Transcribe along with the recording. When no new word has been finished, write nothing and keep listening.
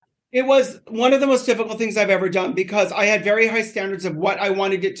It was one of the most difficult things I've ever done because I had very high standards of what I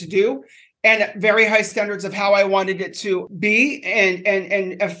wanted it to do and very high standards of how I wanted it to be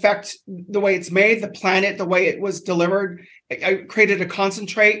and affect the way it's made, the planet, the way it was delivered. I created a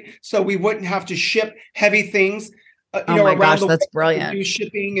concentrate so we wouldn't have to ship heavy things, around gosh, the that's world, brilliant. do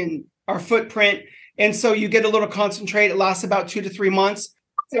shipping and our footprint. And so you get a little concentrate. It lasts about 2 to 3 months.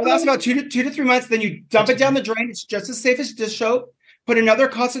 So it lasts about two to 3 months. Then you dump it down the drain. It's just as safe as dish soap. Put another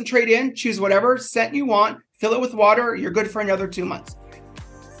concentrate in, choose whatever scent you want, fill it with water. You're good for another 2 months.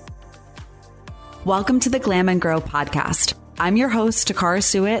 Welcome to the Glam and Grow podcast. I'm your host, Takara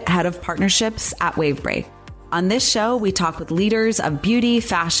Suet, head of partnerships at Wavebreak. On this show, we talk with leaders of beauty,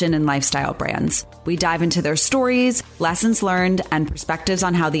 fashion, and lifestyle brands. We dive into their stories, lessons learned, and perspectives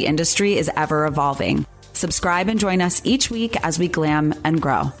on how the industry is ever evolving. Subscribe and join us each week as we glam and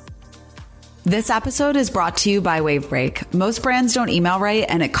grow. This episode is brought to you by Wavebreak. Most brands don't email right,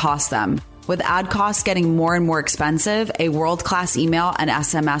 and it costs them. With ad costs getting more and more expensive, a world-class email and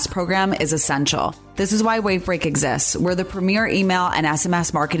SMS program is essential. This is why Wavebreak exists. We're the premier email and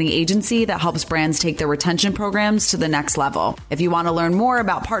SMS marketing agency that helps brands take their retention programs to the next level. If you want to learn more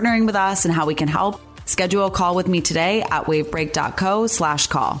about partnering with us and how we can help, schedule a call with me today at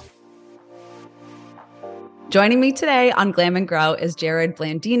wavebreak.co/call. Joining me today on Glam and Grow is Jerrod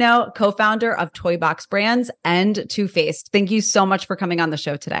Blandino, co-founder of Toy Box Brands and Too Faced. Thank you so much for coming on the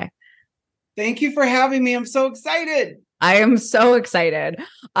show today. Thank you for having me. I'm so excited. I am so excited.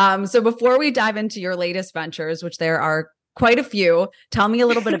 So before we dive into your latest ventures, which there are quite a few, tell me a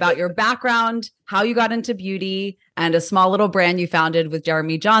little bit about your background, how you got into beauty, and a small little brand you founded with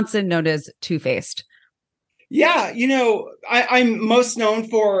Jeremy Johnson known as Too Faced. Yeah, I'm most known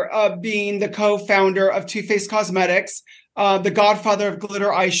for being the co-founder of Too Faced Cosmetics, the godfather of glitter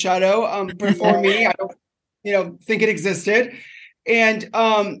eyeshadow. Before me, I don't, think it existed. And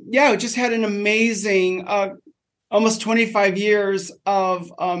we just had an amazing, almost 25 years of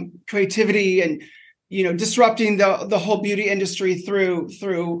creativity and, disrupting the whole beauty industry through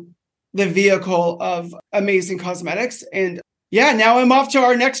the vehicle of amazing cosmetics. And yeah, now I'm off to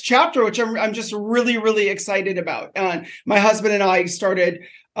our next chapter, which I'm just really, really excited about. My husband and I started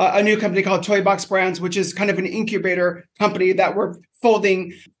a new company called Toy Box Brands, which is kind of an incubator company that we're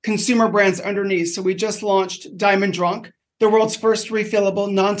folding consumer brands underneath. So we just launched Diamond Drunk, the world's first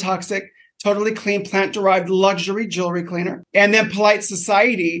refillable, non-toxic, totally clean, plant-derived luxury jewelry cleaner. And then Polite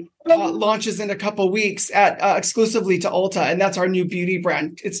Society launches in a couple weeks at exclusively to Ulta, and that's our new beauty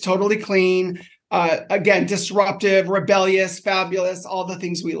brand. It's totally clean. Again, disruptive, rebellious, fabulous, all the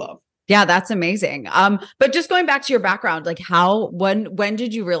things we love. Yeah, that's amazing. But just going back to your background, like when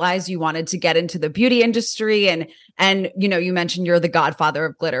did you realize you wanted to get into the beauty industry? And you mentioned you're the godfather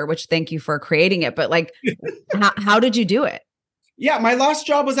of glitter, which thank you for creating it. But like, how did you do it? Yeah, my last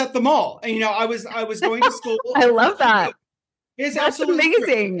job was at the mall. And, I was going to school. I love that. It's That's absolutely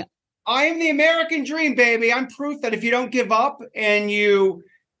amazing. True. I am the American dream, baby. I'm proof that if you don't give up and you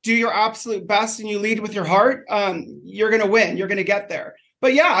do your absolute best and you lead with your heart, you're going to win. You're going to get there.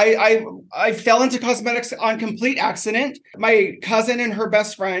 But yeah, I fell into cosmetics on complete accident. My cousin and her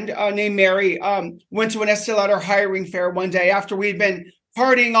best friend named Mary went to an Estee Lauder hiring fair one day after we'd been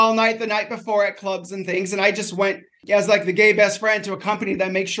partying all night the night before at clubs and things. And I just went as like the gay best friend to accompany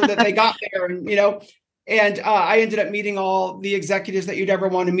them, make sure that they got there. And, I ended up meeting all the executives that you'd ever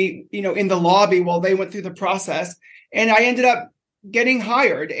want to meet, in the lobby while they went through the process. And I ended up getting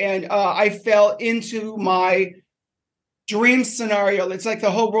hired, and I fell into my dream scenario. It's like the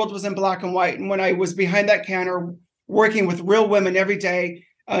whole world was in black and white. And when I was behind that counter, working with real women every day,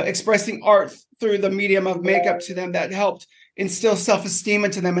 expressing art through the medium of makeup to them that helped instill self-esteem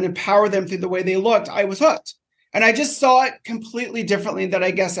into them and empower them through the way they looked, I was hooked. And I just saw it completely differently than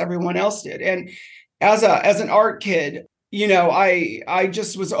I guess everyone else did. And as an art kid, I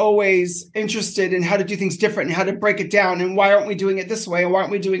just was always interested in how to do things different and how to break it down. And why aren't we doing it this way? And why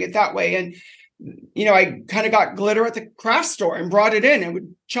aren't we doing it that way? And, I kind of got glitter at the craft store and brought it in and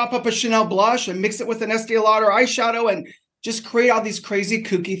would chop up a Chanel blush and mix it with an Estee Lauder eyeshadow and just create all these crazy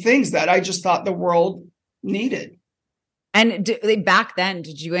kooky things that I just thought the world needed. And back then,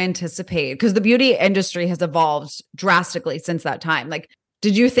 did you anticipate, because the beauty industry has evolved drastically since that time? Like,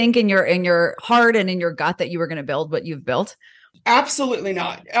 did you think in your heart and in your gut that you were going to build what you've built? Absolutely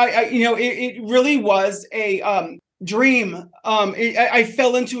not. It really was a dream. I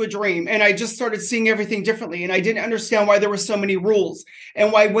fell into a dream and I just started seeing everything differently. And I didn't understand why there were so many rules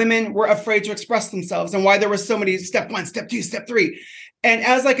and why women were afraid to express themselves and why there were so many step 1, step 2, step 3. And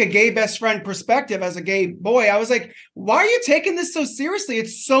as like a gay best friend perspective, as a gay boy, I was like, why are you taking this so seriously?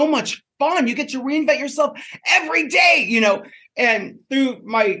 It's so much fun. You get to reinvent yourself every day, And through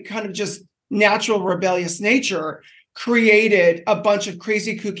my kind of just natural rebellious nature, created a bunch of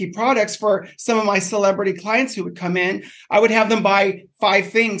crazy kooky products for some of my celebrity clients who would come in. I would have them buy 5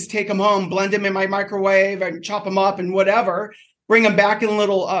 things, take them home, blend them in my microwave and chop them up and whatever, bring them back in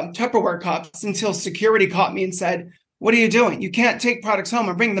little Tupperware cups until security caught me and said, what are you doing? You can't take products home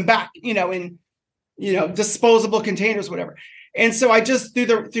and bring them back, in, disposable containers, whatever. And so I just, through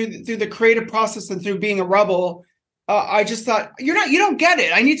the creative process and through being a rebel, I just thought, you don't get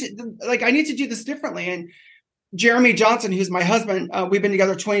it. I need to do this differently. And Jeremy Johnson, who's my husband, we've been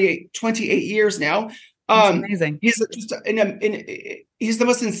together 28 years now. That's amazing. He's he's the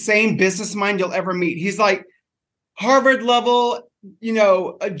most insane business mind you'll ever meet. He's like Harvard level,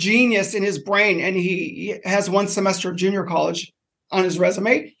 a genius in his brain. And he has 1 semester of junior college on his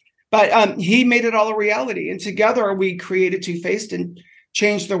resume, but he made it all a reality. And together we created Too Faced and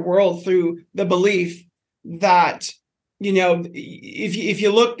changed the world through the belief that,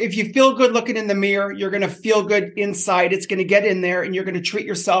 if you feel good looking in the mirror, you're going to feel good inside. It's going to get in there and you're going to treat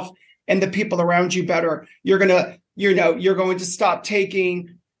yourself and the people around you better. You're going to stop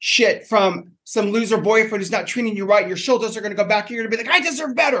taking shit from some loser boyfriend who's not treating you right. Your shoulders are going to go back. You're going to be like, I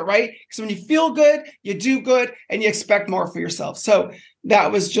deserve better, right? Because when you feel good, you do good and you expect more for yourself. So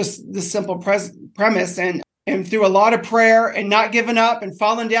that was just the simple premise. And through a lot of prayer and not giving up and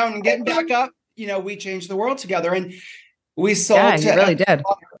falling down and getting back up, we changed the world together. And we sold really did.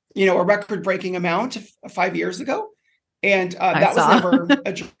 A record-breaking amount 5 years ago. And that was never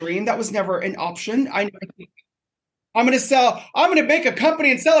a dream. That was never an option. I'm going to make a company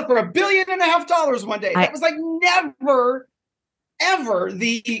and sell it for $1.5 billion one day. That was like never, ever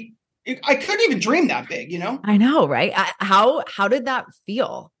I couldn't even dream that big, I know, right? How did that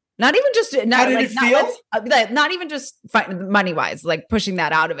feel? Not even just, not even just money-wise, like pushing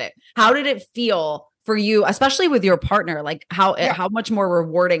that out of it. How did it feel for you, especially with your partner? Like how much more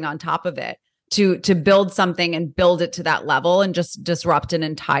rewarding on top of it to build something and build it to that level and just disrupt an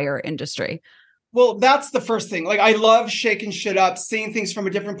entire industry? Well, that's the first thing. Like, I love shaking shit up, seeing things from a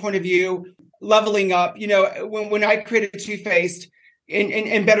different point of view, leveling up. When I created Too Faced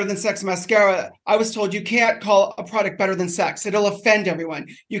and Better Than Sex mascara, I was told you can't call a product Better Than Sex. It'll offend everyone.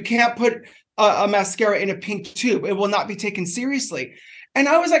 You can't put a mascara in a pink tube. It will not be taken seriously. And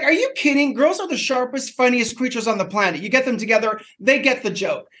I was like, are you kidding? Girls are the sharpest, funniest creatures on the planet. You get them together, they get the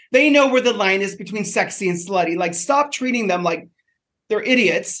joke. They know where the line is between sexy and slutty. Like, stop treating them like they're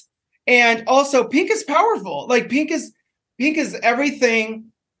idiots. And also, pink is powerful. Like, pink is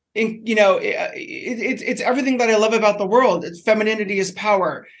everything. It's everything that I love about the world. It's femininity is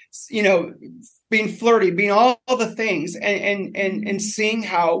power. Being flirty, being all the things, and seeing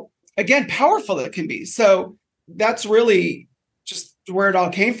how, again, powerful it can be. So that's really just where it all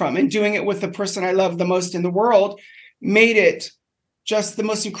came from. And doing it with the person I love the most in the world made it just the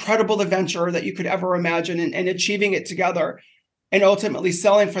most incredible adventure that you could ever imagine, and achieving it together and ultimately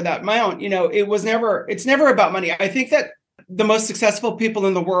selling for that amount. It's never about money. I think that the most successful people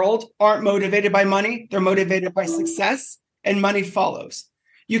in the world aren't motivated by money. They're motivated by success, and money follows.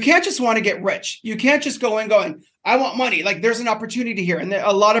 You can't just want to get rich. You can't just go in going, I want money. Like, there's an opportunity here. And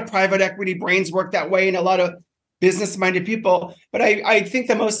a lot of private equity brains work that way, and a lot of business-minded people. But I think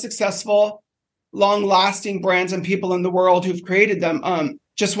the most successful, long-lasting brands and people in the world who've created them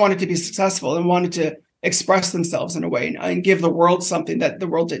just wanted to be successful and wanted to express themselves in a way and give the world something that the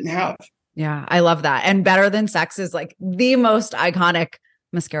world didn't have. Yeah, I love that. And Better Than Sex is like the most iconic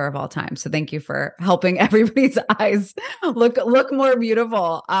mascara of all time. So thank you for helping everybody's eyes look more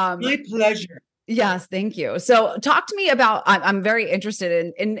beautiful. My pleasure. Yes, thank you. So talk to me about, I'm very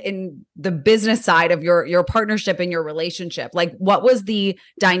interested in the business side of your partnership and your relationship. Like, what was the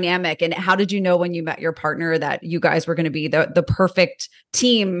dynamic, and how did you know when you met your partner that you guys were going to be the perfect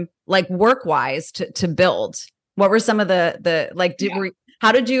team, like work-wise to build? What were some of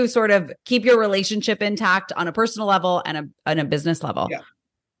how did you sort of keep your relationship intact on a personal level and a business level? Yeah.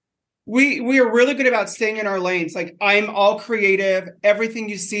 We are really good about staying in our lanes. Like, I'm all creative. Everything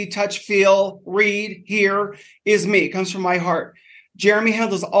you see, touch, feel, read, hear is me. It comes from my heart. Jeremy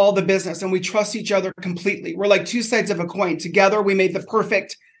handles all the business, and we trust each other completely. We're like two sides of a coin. Together, we made the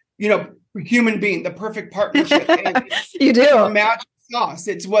perfect, human being, the perfect partnership. And you do. Our magic sauce.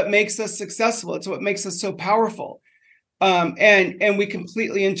 It's what makes us successful. It's what makes us so powerful. And we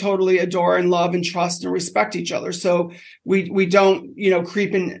completely and totally adore and love and trust and respect each other. So we don't,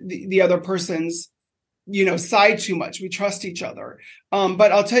 creep in the other person's, side too much. We trust each other.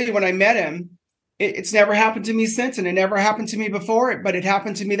 But I'll tell you, when I met him, it's never happened to me since, and it never happened to me before, but it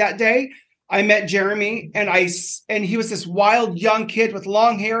happened to me that day. I met Jeremy, and he was this wild young kid with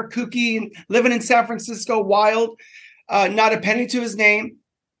long hair, kooky, and living in San Francisco, wild. not a penny to his name.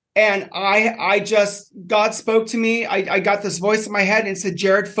 And God spoke to me. I got this voice in my head and said,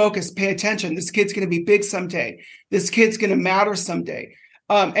 Jerrod, focus, pay attention. This kid's going to be big someday. This kid's going to matter someday.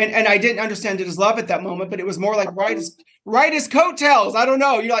 And I didn't understand it as love at that moment, but it was more like ride his coattails. I don't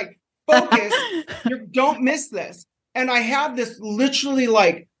know. You're like, focus. Don't miss this. And I had this literally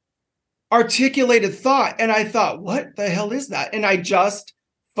like articulated thought. And I thought, what the hell is that? And I just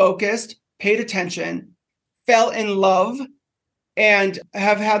focused, paid attention, fell in love, and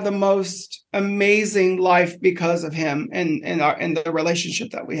have had the most amazing life because of him and the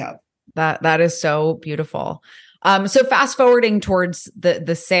relationship that we have. That is so beautiful. So fast forwarding towards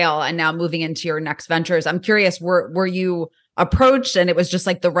the sale and now moving into your next ventures, I'm curious, were you approached and it was just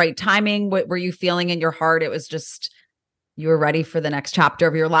like the right timing? What were you feeling in your heart? It was just, you were ready for the next chapter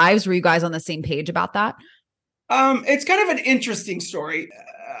of your lives. Were you guys on the same page about that? It's kind of an interesting story.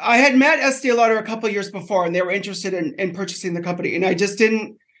 I had met Estee Lauder a couple of years before, and they were interested in purchasing the company. And I just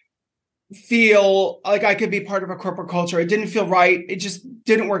didn't feel like I could be part of a corporate culture. It didn't feel right. It just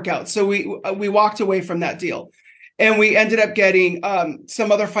didn't work out. So we walked away from that deal. And we ended up getting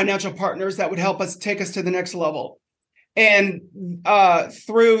some other financial partners that would help us take us to the next level. And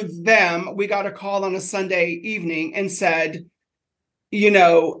through them, we got a call on a Sunday evening and said,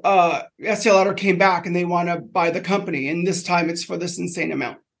 Estee Lauder came back and they want to buy the company. And this time it's for this insane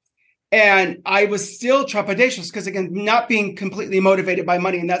amount. And I was still trepidatious because, again, not being completely motivated by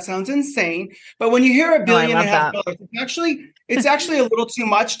money. And that sounds insane. But when you hear $1.5 billion, it's actually a little too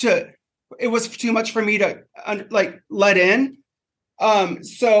much it was too much for me to let in.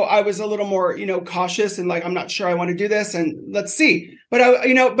 So I was a little more, cautious and like, I'm not sure I want to do this and let's see. But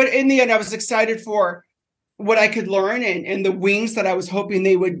but in the end, I was excited for what I could learn and the wings that I was hoping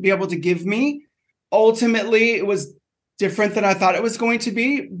they would be able to give me. Ultimately, it was different than I thought it was going to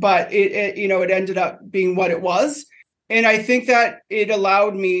be, but it ended up being what it was. And I think that it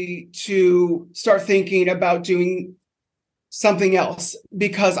allowed me to start thinking about doing something else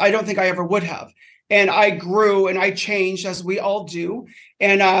because I don't think I ever would have. And I grew and I changed as we all do.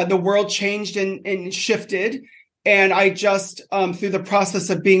 And the world changed and shifted. And I just, through the process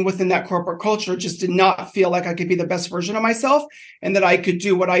of being within that corporate culture, just did not feel like I could be the best version of myself and that I could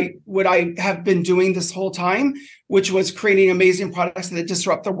do what I have been doing this whole time, which was creating amazing products that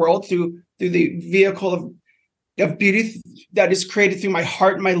disrupt the world through the vehicle of beauty that is created through my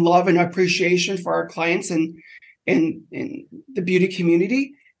heart and my love and appreciation for our clients and the beauty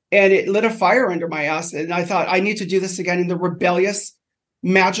community. And it lit a fire under my ass. And I thought, I need to do this again in the rebellious,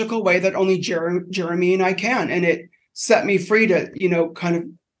 magical way that only Jeremy and I can. And it set me free to, kind of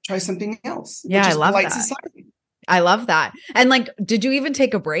try something else. Yeah, I love that. Society. I love that. And like, did you even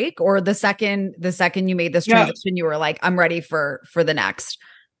take a break, or the second you made this transition, you were like, I'm ready for the next?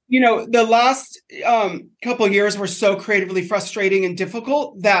 The last couple of years were so creatively frustrating and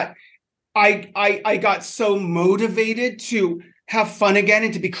difficult that I got so motivated to have fun again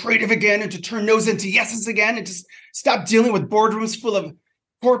and to be creative again and to turn those into yeses again and to stop dealing with boardrooms full of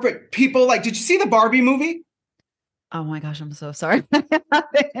corporate people. Like, did you see the Barbie movie? Oh my gosh, I'm so sorry. I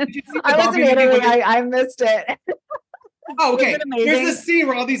wasn't in Italy. I missed it. Oh, okay. There's this scene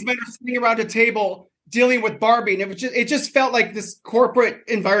where all these men are sitting around a table dealing with Barbie, and it just felt like this corporate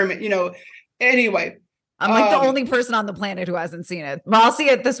environment, Anyway, I'm like the only person on the planet who hasn't seen it. But I'll see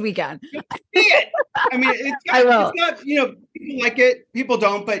it this weekend. See it. I mean, it's not, people like it, people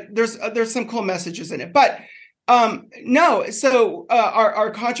don't, but there's some cool messages in it. But no, so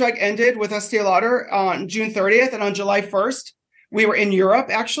our contract ended with Estee Lauder on June 30th, and on July 1st, we were in Europe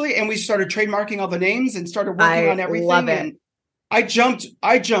actually, and we started trademarking all the names and started working on everything. Love it. And I jumped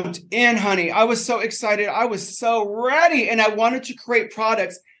in, honey. I was so excited. I was so ready, and I wanted to create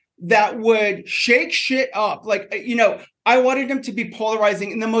products that would shake shit up. Like, I wanted them to be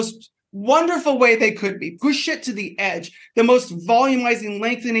polarizing in the most wonderful way they could be. Push it to the edge. The most volumizing,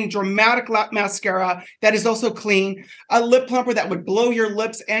 lengthening, dramatic lap mascara that is also clean. A lip plumper that would blow your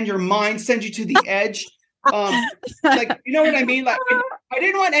lips and your mind, send you to the edge. Like, you know what I mean? Like, I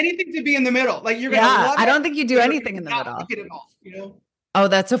didn't want anything to be in the middle. Like, you're gonna love it. I don't think you do anything in the middle. Like it at all, Oh,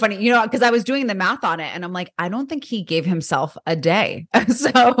 that's so funny. Because I was doing the math on it and I'm like, I don't think he gave himself a day.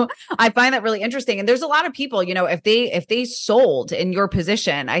 So I find that really interesting. And there's a lot of people, if they sold in your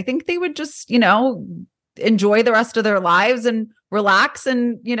position, I think they would just, enjoy the rest of their lives and relax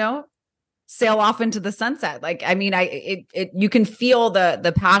and, sail off into the sunset. Like, I mean, you can feel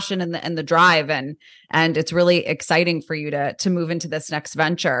the passion and the drive and it's really exciting for you to move into this next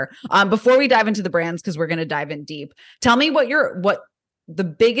venture. Before we dive into the brands, because we're going to dive in deep, tell me what the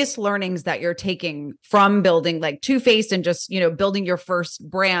biggest learnings that you're taking from building like Too Faced and just, building your first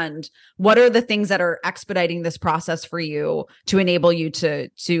brand? What are the things that are expediting this process for you to enable you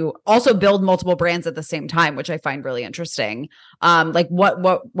to also build multiple brands at the same time, which I find really interesting? Like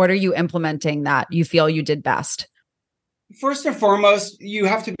what are you implementing that you feel you did best? First and foremost, you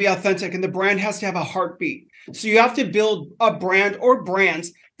have to be authentic, and the brand has to have a heartbeat. So you have to build a brand or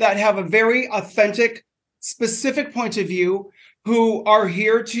brands that have a very authentic, specific point of view, who are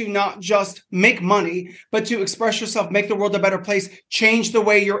here to not just make money, but to express yourself, make the world a better place, change the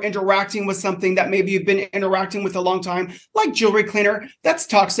way you're interacting with something that maybe you've been interacting with a long time, like jewelry cleaner. That's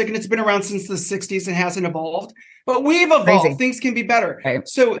toxic, and it's been around since the 60s and hasn't evolved. But we've evolved. Crazy. Things can be better. Right.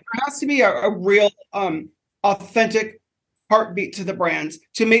 So there has to be a real authentic heartbeat to the brands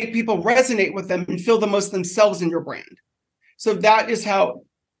to make people resonate with them and feel the most themselves in your brand. So that is how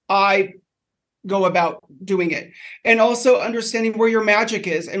I go about doing it. And also understanding where your magic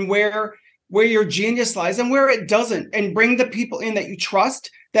is and where your genius lies and where it doesn't, and bring the people in that you trust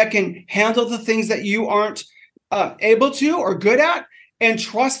that can handle the things that you aren't able to or good at, and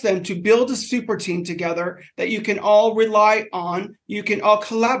trust them to build a super team together that you can all rely on. You can all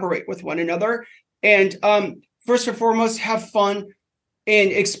collaborate with one another, and first and foremost, have fun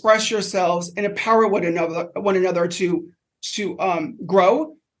and express yourselves and empower one another to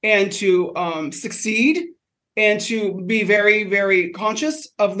grow and to succeed, and to be very, very conscious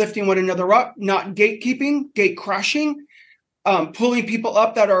of lifting one another up, not gatekeeping, gate crashing, pulling people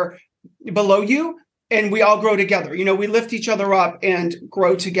up that are below you, and we all grow together. We lift each other up and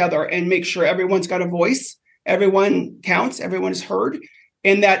grow together and make sure everyone's got a voice, everyone counts, everyone is heard.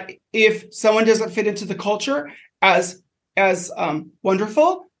 And that if someone doesn't fit into the culture as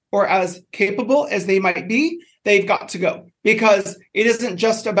wonderful or as capable as they might be, they've got to go. Because it isn't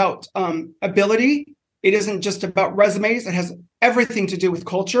just about ability. It isn't just about resumes. It has everything to do with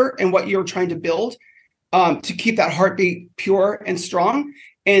culture and what you're trying to build to keep that heartbeat pure and strong.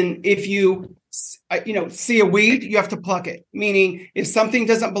 And if you see a weed, you have to pluck it. Meaning, if something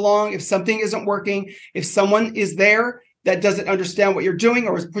doesn't belong, if something isn't working, if someone is there that doesn't understand what you're doing,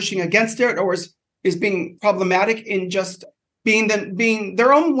 or is pushing against it, or is being problematic in just being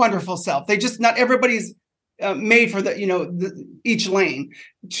their own wonderful self. Not everybody's made for each lane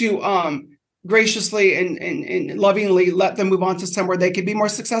to graciously and lovingly let them move on to somewhere they could be more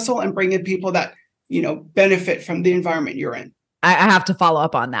successful and bring in people that, benefit from the environment you're in. I have to follow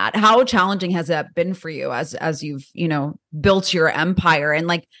up on that. How challenging has that been for you as you've, built your empire? And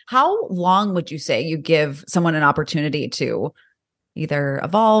like, how long would you say you give someone an opportunity to either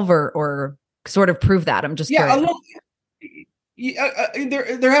evolve or sort of prove that? I'm just curious.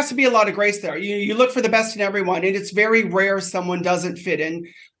 There has to be a lot of grace there. You look for the best in everyone, and it's very rare someone doesn't fit in.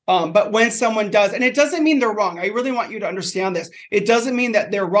 But when someone does, and it doesn't mean they're wrong. I really want you to understand this. It doesn't mean that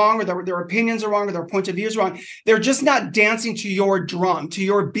they're wrong, or their opinions are wrong, or their point of view is wrong. They're just not dancing to your drum, to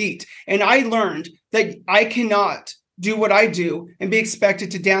your beat. And I learned that I cannot do what I do and be expected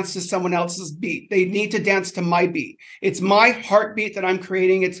to dance to someone else's beat. They need to dance to my beat. It's my heartbeat that I'm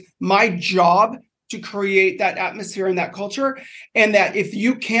creating. It's my job to create that atmosphere and that culture. And that if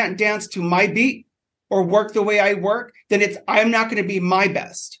you can't dance to my beat or work the way I work, then I'm not going to be my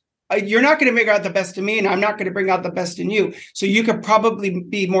best. You're not going to figure out the best in me, and I'm not going to bring out the best in you. So you could probably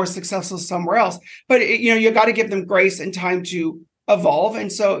be more successful somewhere else. But you got to give them grace and time to evolve. And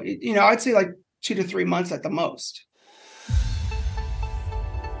so I'd say like 2 to 3 months at the most.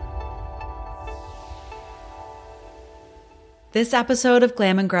 This episode of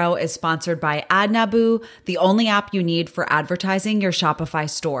Glam and Grow is sponsored by AdNaboo, the only app you need for advertising your Shopify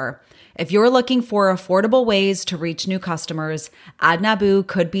store. If you're looking for affordable ways to reach new customers, AdNaboo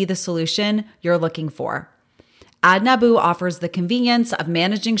could be the solution you're looking for. AdNaboo offers the convenience of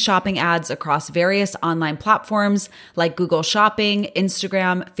managing shopping ads across various online platforms like Google Shopping,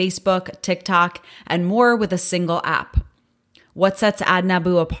 Instagram, Facebook, TikTok, and more with a single app. What sets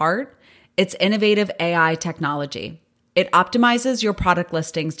AdNaboo apart? It's innovative AI technology. It optimizes your product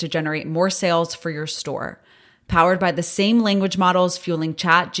listings to generate more sales for your store. Powered by the same language models fueling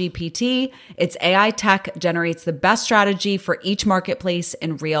ChatGPT, its AI tech generates the best strategy for each marketplace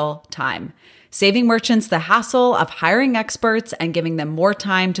in real time, saving merchants the hassle of hiring experts and giving them more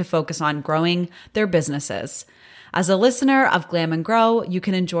time to focus on growing their businesses. As a listener of Glam and Grow, you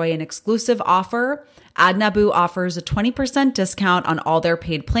can enjoy an exclusive offer. AdNaboo offers a 20% discount on all their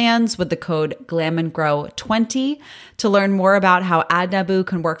paid plans with the code GlamandGrow20. To learn more about how AdNaboo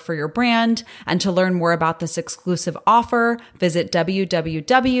can work for your brand and to learn more about this exclusive offer, visit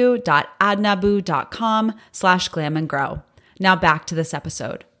www.adnaboo.com/glamandgrow. Now back to this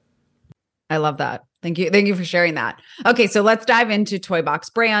episode. I love that. Thank you. Thank you for sharing that. Okay. So let's dive into toy box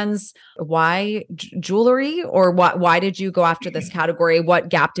brands. Why jewelry, or why did you go after this category? What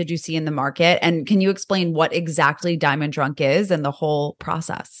gap did you see in the market? And can you explain what exactly Diamond Drunk is and the whole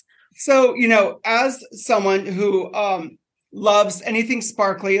process? So, as someone who loves anything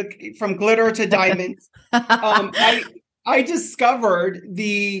sparkly, from glitter to diamonds, I discovered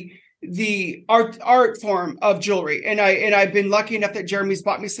the art form of jewelry, and I've been lucky enough that Jeremy's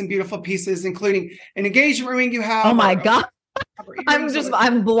bought me some beautiful pieces, including an engagement ring you have. Oh my God.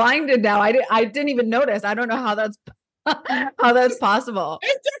 I'm blinded now. I didn't even notice. I don't know how that's possible.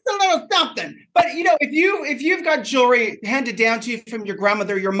 It's just a little something. But if you've got jewelry handed down to you from your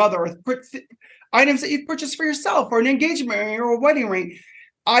grandmother, your mother, or items that you purchased for yourself, or an engagement ring or a wedding ring,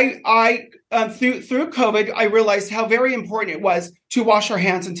 I through COVID, I realized how very important it was to wash our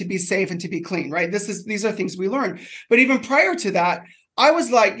hands and to be safe and to be clean, right? These are things we learned. But even prior to that, I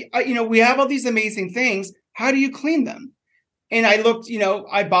was like, we have all these amazing things. How do you clean them? And I looked,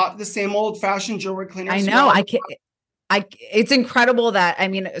 I bought the same old fashioned jewelry cleaner. I know. It's incredible that,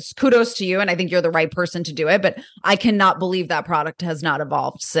 kudos to you. And I think you're the right person to do it, but I cannot believe that product has not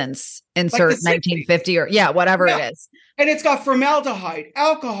evolved since insert 1950 or whatever it is. And it's got formaldehyde,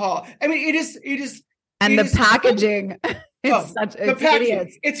 alcohol. It is. And the packaging.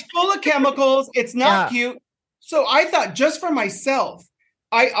 It's full of chemicals. It's not cute. So I thought, just for myself,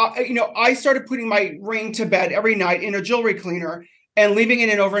 I started putting my ring to bed every night in a jewelry cleaner and leaving it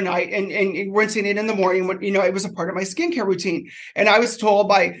in overnight and rinsing it in the morning when, it was a part of my skincare routine. And I was told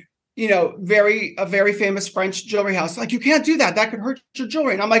by, a very famous French jewelry house, like, you can't do that. That could hurt your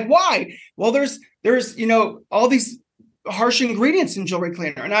jewelry. And I'm like, why? Well, there's, all these harsh ingredients in jewelry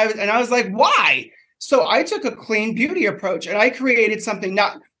cleaner. And I was like, why? So I took a clean beauty approach, and I created something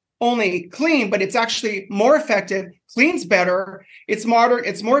not only clean, but it's actually more effective, cleans better. It's modern.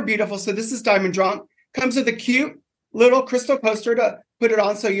 It's more beautiful. So this is Diamond Drunk. Comes with a cute little crystal coaster to put it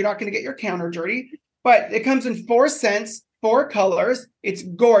on, so you're not going to get your counter dirty. But it comes in 4 scents, 4 colors. It's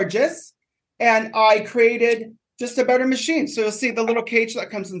gorgeous. And I created just a better machine. So you'll see the little cage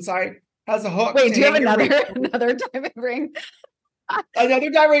that comes inside has a hook. Wait, do you have another diamond ring? Another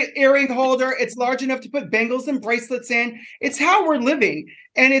diamond earring holder. It's large enough to put bangles and bracelets in. It's how we're living.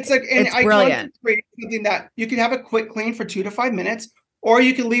 And it's brilliant. Something that you can have a quick clean for 2 to 5 minutes, or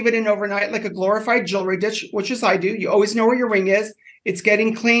you can leave it in overnight like a glorified jewelry dish, which is I do. You always know where your ring is. It's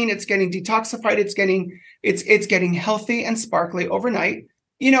getting clean. It's getting detoxified. It's getting healthy and sparkly overnight.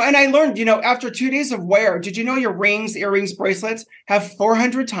 And I learned, after 2 days of wear, did you know your rings, earrings, bracelets have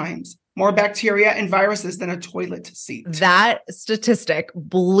 400 times more bacteria and viruses than a toilet seat? That statistic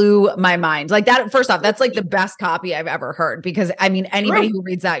blew my mind. Like that, first off, that's like the best copy I've ever heard, because anybody who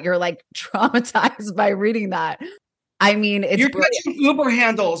reads that, you're like traumatized by reading that. You're touching Uber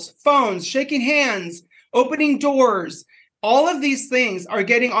handles, phones, shaking hands, opening doors. All of these things are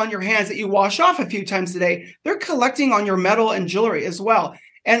getting on your hands that you wash off a few times a day. They're collecting on your metal and jewelry as well.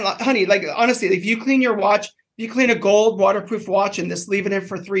 And honey, like honestly, if you clean your watch, you clean a gold waterproof watch and just leave it in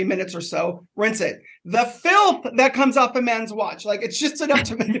for 3 minutes or so, rinse it. The filth that comes off a man's watch, like it's just enough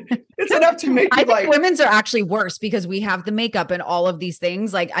to make I think women's are actually worse, because we have the makeup and all of these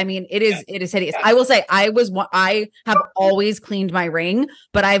things. Like, it is hideous. Yes. I will say I have always cleaned my ring,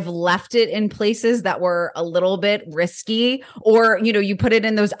 but I've left it in places that were a little bit risky, or, you put it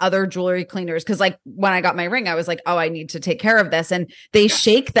in those other jewelry cleaners. Cause like when I got my ring, I was like, oh, I need to take care of this. And they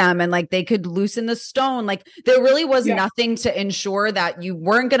shake them and like they could loosen the stone. Like there really was nothing to ensure that you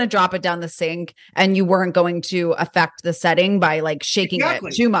weren't going to drop it down the sink and you weren't going to affect the setting by like shaking it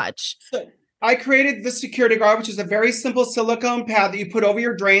too much. So I created the security guard, which is a very simple silicone pad that you put over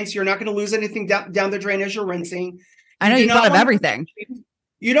your drain, so you're not going to lose anything down the drain as you're rinsing. I know you thought of everything.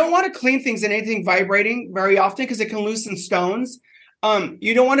 You don't want to clean things in anything vibrating very often, because it can loosen stones.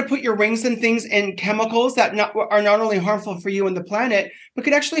 You don't want to put your rings and things in chemicals that are not only harmful for you and the planet, but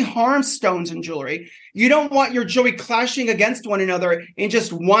could actually harm stones and jewelry. You don't want your jewelry clashing against one another in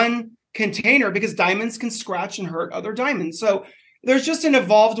just one container, because diamonds can scratch and hurt other diamonds. So there's just an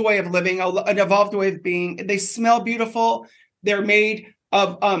evolved way of living, an evolved way of being. They smell beautiful. They're made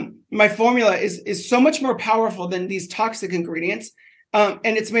of, my formula is so much more powerful than these toxic ingredients. And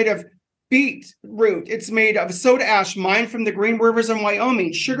it's made of beetroot. It's made of soda ash mined from the Green Rivers in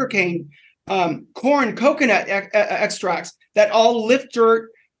Wyoming, sugarcane, corn, coconut extracts that all lift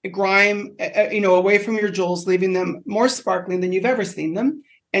dirt, grime, away from your jewels, leaving them more sparkling than you've ever seen them,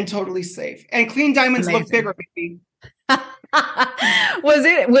 and totally safe. And clean diamonds look bigger, baby. Was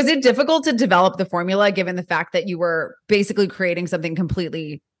it difficult to develop the formula, given the fact that you were basically creating something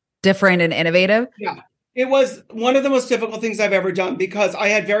completely different and innovative? Yeah. It was one of the most difficult things I've ever done because I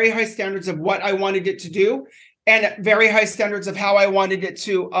had very high standards of what I wanted it to do and very high standards of how I wanted it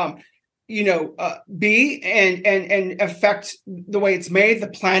to, be and affect the way it's made, the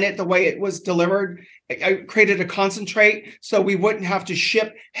planet, the way it was delivered. I created a concentrate so we wouldn't have to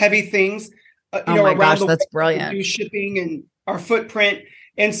ship heavy things, my around gosh, the that's world, brilliant. do shipping and our footprint.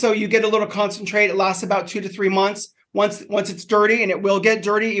 And so you get a little concentrate. It lasts about 2 to 3 months. Once it's dirty, and it will get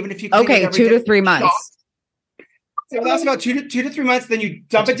dirty, even if you clean it every 2 day. to 3 months. So it lasts about 2 to 3 months. Then you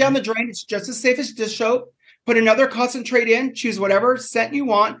dump it down the drain. It's just as safe as dish soap. Put another concentrate in. Choose whatever scent you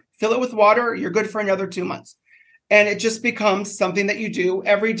want. Fill it with water. You're good for another 2 months. And it just becomes something that you do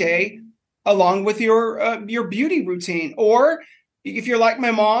every day, along with your beauty routine. Or if you're like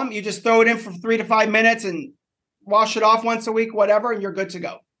my mom, you just throw it in for 3 to 5 minutes and wash it off once a week, whatever, and you're good to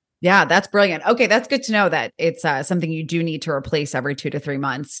go. Yeah, that's brilliant. Okay, that's good to know that it's something you do need to replace every 2 to 3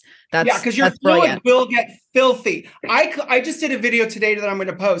 months. Because your fluid will get filthy. I just did a video today that I'm going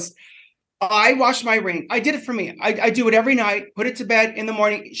to post. I washed my ring. I did it for me. I do it every night, put it to bed in the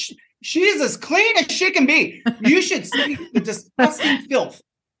morning. She is as clean as she can be. You should see the disgusting filth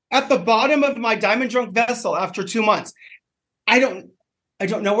at the bottom of my diamond drunk vessel after 2 months. I don't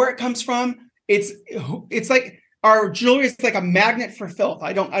know where it comes from. It's like our jewelry is like a magnet for filth.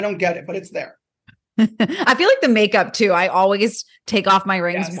 I don't get it, but it's there. I feel like the makeup too. I always take off my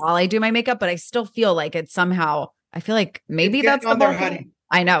rings while I do my makeup, but I still feel like it's somehow, I feel like maybe that's the there, honey.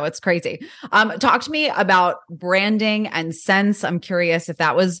 I know, it's crazy. Talk to me about branding and scents. I'm curious if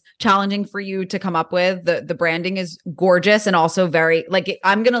that was challenging for you to come up with. The branding is gorgeous and also very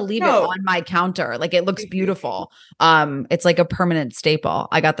I'm going to leave it on my counter. Like it looks beautiful. It's like a permanent staple.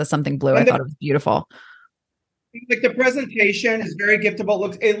 I got the something blue. I thought it was beautiful. Like the presentation is very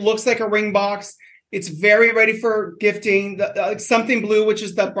giftable. It looks like a ring box. It's very ready for gifting. Something blue, which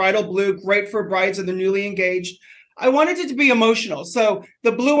is the bridal blue, great for brides and the newly engaged. I wanted it to be emotional. So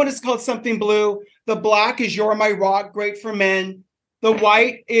the blue one is called Something Blue. The black is You're My Rock, great for men. The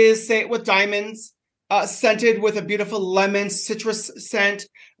white is Say It With Diamonds, scented with a beautiful lemon citrus scent.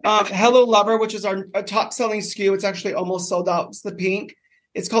 Hello Lover, which is our top selling SKU. It's actually almost sold out. It's the pink.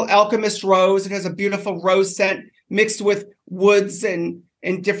 It's called Alchemist Rose. It has a beautiful rose scent mixed with woods and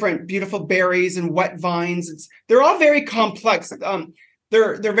different beautiful berries and wet vines. They're all very complex.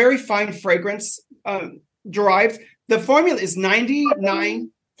 They're very fine fragrance derived. The formula is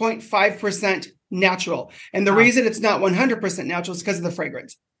 99.5% natural. And the reason it's not 100% natural is because of the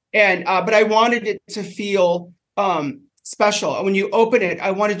fragrance. And but I wanted it to feel special. When you open it,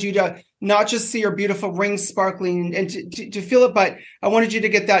 I wanted you to not just see your beautiful ring sparkling and to feel it, but I wanted you to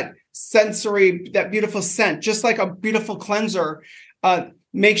get that sensory, that beautiful scent, just like a beautiful cleanser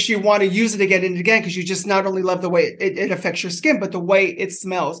makes you want to use it again and again, because you just not only love the way it affects your skin, but the way it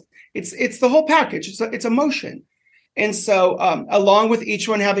smells. It's the whole package. It's emotion. And so along with each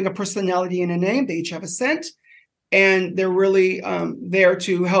one having a personality and a name, they each have a scent, and they're really there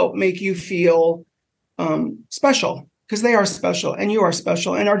to help make you feel special, because they are special and you are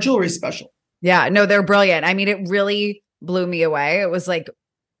special and our jewelry is special. Yeah, no, they're brilliant. I mean, it really blew me away. It was like,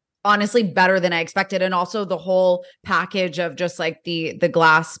 honestly, better than I expected. And also the whole package of just like the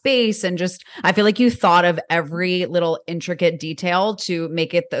glass space, and just, I feel like you thought of every little intricate detail to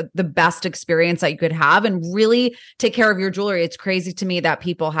make it the best experience that you could have and really take care of your jewelry. It's crazy to me that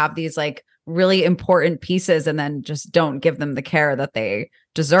people have these like really important pieces and then just don't give them the care that they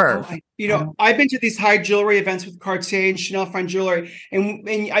deserve. I've been to these high jewelry events with Cartier and Chanel fine jewelry,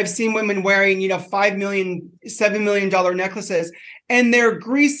 and I've seen women wearing, $5 million, $7 million necklaces, and they're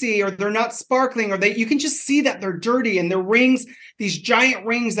greasy or they're not sparkling, or you can just see that they're dirty, and their rings, these giant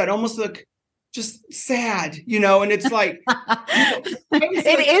rings that almost look just sad, and it's like,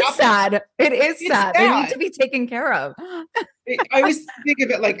 it is sad. It is sad. They need to be taken care of. I always think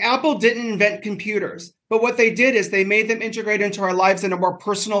of it like Apple didn't invent computers, but what they did is they made them integrate into our lives in a more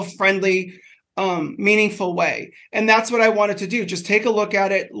personal, friendly, meaningful way. And that's what I wanted to do. Just take a look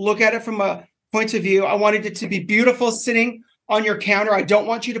at it from a point of view. I wanted it to be beautiful sitting on your counter. I don't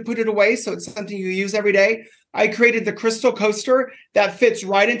want you to put it away, so it's something you use every day. I created the crystal coaster that fits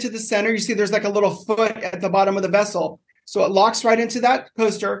right into the center. You see there's like a little foot at the bottom of the vessel. So it locks right into that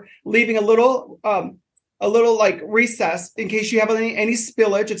coaster, leaving a little like recess in case you have any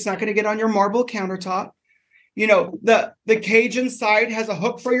spillage. It's not going to get on your marble countertop. The cage inside has a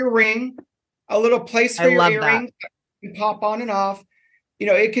hook for your ring, a little place for your earring. You pop on and off.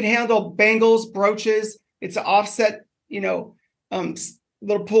 It can handle bangles, brooches. It's an offset,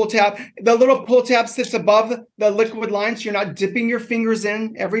 little pull tab. The little pull tab sits above the liquid line, so you're not dipping your fingers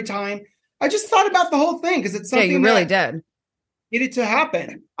in every time. I just thought about the whole thing because it's something you really did. Needed to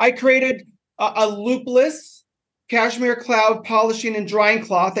happen. I created a loopless cashmere cloud polishing and drying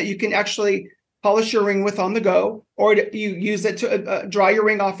cloth that you can actually polish your ring with on the go, or you use it to dry your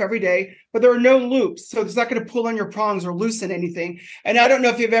ring off every day. But there are no loops, so it's not going to pull on your prongs or loosen anything. And I don't know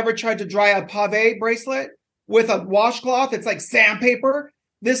if you've ever tried to dry a pave bracelet with a washcloth. It's like sandpaper.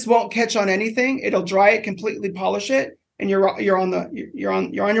 This won't catch on anything. It'll dry it, completely polish it, and you're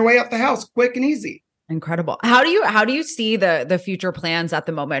on your way out the house, quick and easy. Incredible. How do you see the future plans at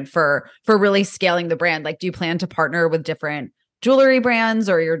the moment for really scaling the brand? Like, do you plan to partner with different jewelry brands,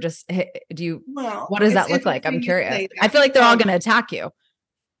 or what does that look like? I'm curious. I feel like they're all going to attack you.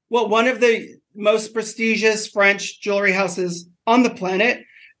 Well, one of the most prestigious French jewelry houses on the planet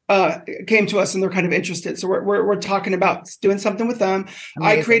came to us, and they're kind of interested. So we're talking about doing something with them.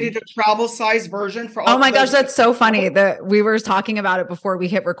 Amazing. I created a travel size version for all. Oh my gosh, that's so funny. We were talking about it before we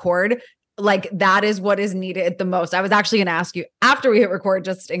hit record. Like, that is what is needed the most. I was actually going to ask you after we hit record,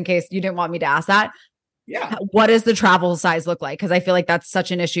 just in case you didn't want me to ask that. Yeah. What does the travel size look like? Because I feel like that's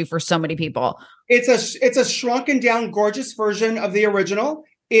such an issue for so many people. It's a shrunken down, gorgeous version of the original.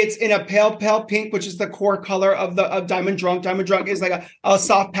 It's in a pale pink, which is the core color of Diamond Drunk. Diamond Drunk is like a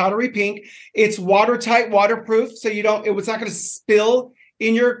soft powdery pink. It's watertight, waterproof, so it's not going to spill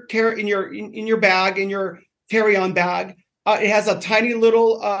in your bag, in your carry-on bag. It has a tiny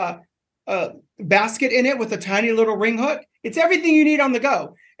little basket in it with a tiny little ring hook. It's everything you need on the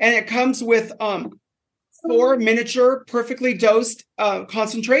go, and it comes with 4 miniature, perfectly dosed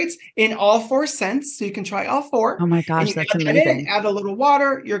concentrates in all 4 scents. So you can try all 4. Oh my gosh, that's amazing. Add a little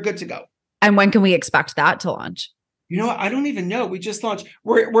water, you're good to go. And when can we expect that to launch? You know what? I don't even know. We just launched.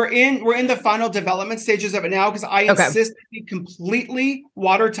 We're in the final development stages of it now, because I insist to be completely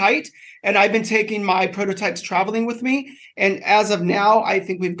watertight. And I've been taking my prototypes traveling with me. And as of now, I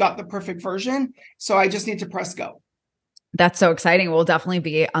think we've got the perfect version. So I just need to press go. That's so exciting. We'll definitely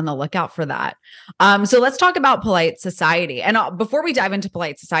be on the lookout for that. So let's talk about Polite Society. And before we dive into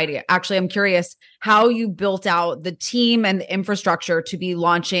Polite Society, actually, I'm curious how you built out the team and the infrastructure to be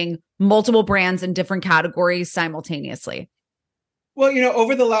launching multiple brands in different categories simultaneously. Well,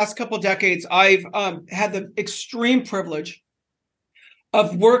 over the last couple of decades, I've had the extreme privilege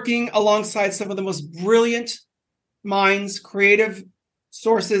of working alongside some of the most brilliant minds, creative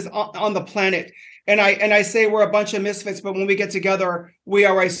sources on the planet. And I say we're a bunch of misfits, but when we get together, we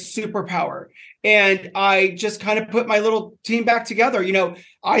are a superpower. And I just kind of put my little team back together.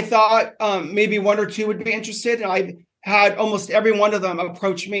 I thought maybe 1 or 2 would be interested, and I had almost every one of them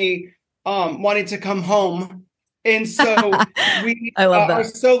approach me wanting to come home. And so we are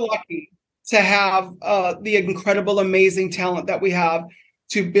so lucky to have the incredible, amazing talent that we have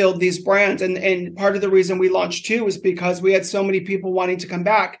to build these brands. And part of the reason we launched 2 is because we had so many people wanting to come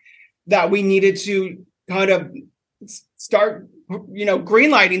back that we needed to kind of start,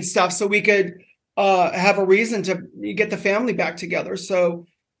 greenlighting stuff so we could have a reason to get the family back together. So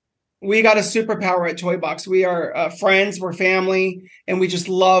we got a superpower at Toy Box. We are friends, we're family, and we just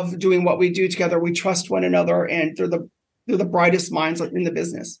love doing what we do together. We trust one another, and they're the brightest minds in the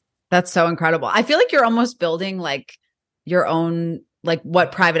business. That's so incredible. I feel like you're almost building like your own, like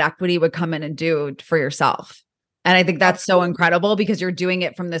what private equity would come in and do for yourself. And I think that's so incredible, because you're doing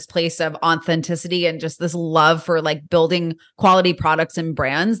it from this place of authenticity and just this love for like building quality products and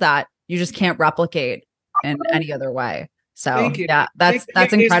brands that you just can't replicate in any other way. So yeah, that's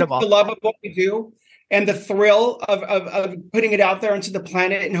incredible. The love of what we do and the thrill of putting it out there into the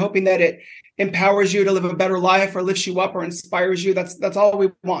planet and hoping that it empowers you to live a better life or lifts you up or inspires you. That's all we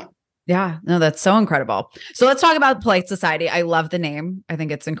want. Yeah, no, that's so incredible. So let's talk about Polite Society. I love the name. I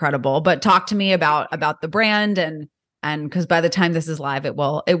think it's incredible, but talk to me about the brand and because by the time this is live, it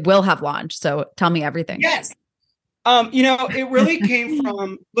will have launched. So tell me everything. Yes. It really came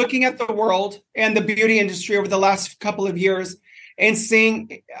from looking at the world and the beauty industry over the last couple of years and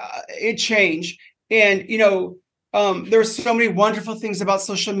seeing it change. And, there's so many wonderful things about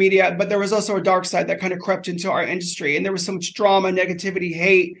social media, but there was also a dark side that kind of crept into our industry. And there was so much drama, negativity,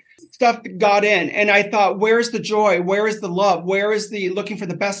 hate, stuff that got in. And I thought, where's the joy? Where is the love? Where is the looking for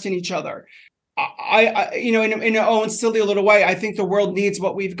the best in each other? In an own silly little way, I think the world needs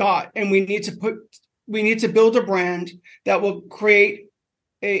what we've got. And we need to build a brand that will create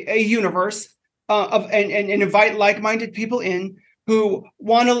a universe and invite like-minded people in who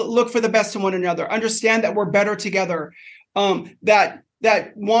want to look for the best in one another, understand that we're better together, that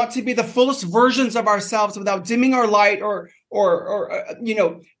want to be the fullest versions of ourselves without dimming our light or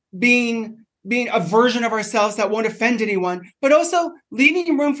being a version of ourselves that won't offend anyone, but also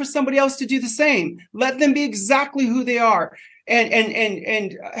leaving room for somebody else to do the same. Let them be exactly who they are,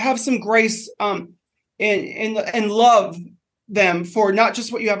 and have some grace and love them for not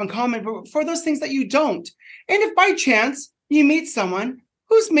just what you have in common, but for those things that you don't. And if by chance you meet someone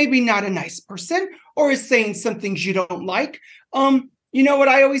who's maybe not a nice person or is saying some things you don't like, you know what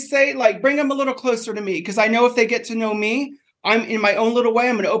I always say? Like, bring them a little closer to me, because I know if they get to know me, I'm in my own little way.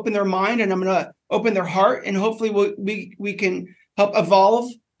 I'm going to open their mind and I'm going to open their heart, and hopefully we can help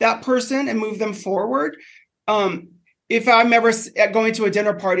evolve that person and move them forward. If I'm ever going to a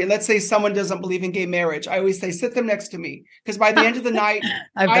dinner party, and let's say someone doesn't believe in gay marriage, I always say, sit them next to me, because by the end of the night,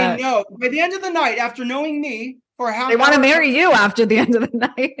 I know by the end of the night, after knowing me for a half they want to marry you after the end of the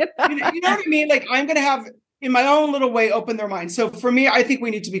night. you know what I mean? Like, I'm going to have, in my own little way, open their mind. So for me, I think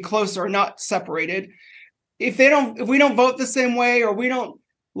we need to be closer, not separated. If we don't vote the same way, or we don't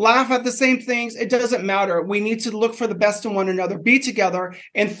laugh at the same things, it doesn't matter. We need to look for the best in one another, be together,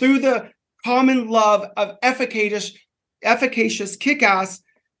 and through the common love of efficacious, kick-ass,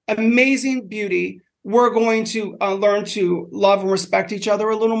 amazing beauty, we're going to learn to love and respect each other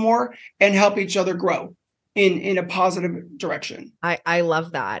a little more and help each other grow in a positive direction. I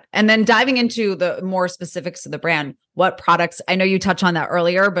love that. And then diving into the more specifics of the brand, what products, I know you touched on that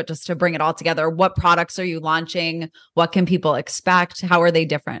earlier, but just to bring it all together, what products are you launching? What can people expect? How are they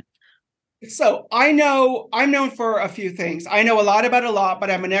different? So I'm known for a few things. I know a lot about a lot,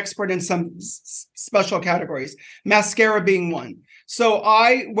 but I'm an expert in some special categories, mascara being one. So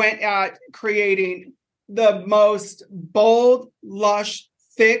I went at creating the most bold, lush,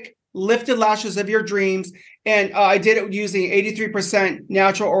 thick, lifted lashes of your dreams. And I did it using 83%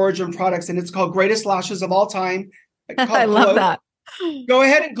 natural origin products. And it's called Greatest Lashes of All Time. I love that. Go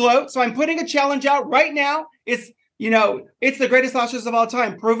ahead and gloat. So I'm putting a challenge out right now. It's the greatest lashes of all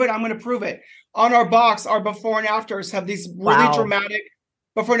time. Prove it. I'm going to prove it. On our box, our before and afters have these really dramatic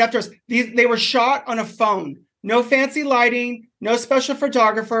before and afters. They were shot on a phone. No fancy lighting, no special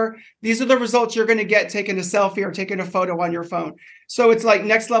photographer. These are the results you're going to get taking a selfie or taking a photo on your phone. So it's like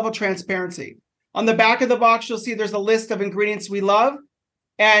next level transparency. On the back of the box, you'll see there's a list of ingredients we love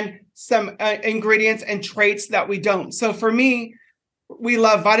and some ingredients and traits that we don't. So for me, we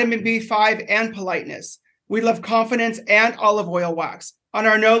love vitamin B5 and politeness. We love confidence and olive oil wax. On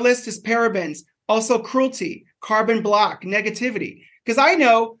our no list is parabens, also cruelty, carbon black, negativity. Because I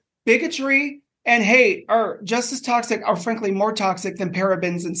know bigotry and hate are just as toxic, or frankly more toxic than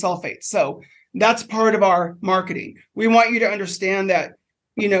parabens and sulfates. So that's part of our marketing. We want you to understand that,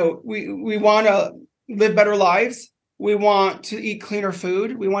 we want to live better lives. We want to eat cleaner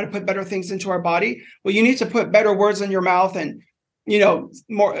food. We want to put better things into our body. Well, you need to put better words in your mouth and,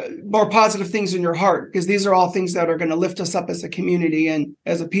 more positive things in your heart, because these are all things that are going to lift us up as a community and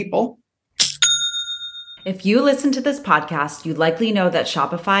as a people. If you listen to this podcast, you likely know that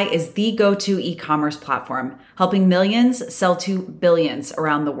Shopify is the go-to e-commerce platform, helping millions sell to billions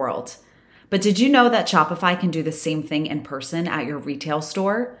around the world. But did you know that Shopify can do the same thing in person at your retail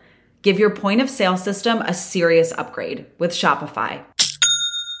store? Give your point of sale system a serious upgrade with Shopify.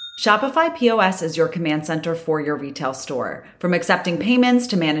 Shopify POS is your command center for your retail store. From accepting payments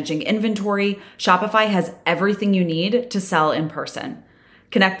to managing inventory, Shopify has everything you need to sell in person.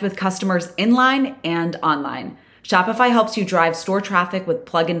 Connect with customers inline and online. Shopify helps you drive store traffic with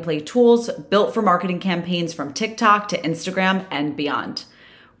plug-and-play tools built for marketing campaigns from TikTok to Instagram and beyond.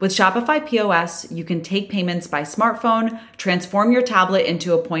 With Shopify POS, you can take payments by smartphone, transform your tablet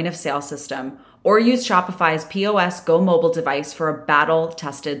into a point-of-sale system, or use Shopify's POS Go mobile device for a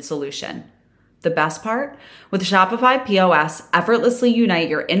battle-tested solution. The best part? With Shopify POS, effortlessly unite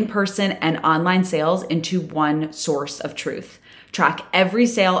your in-person and online sales into one source of truth. Track every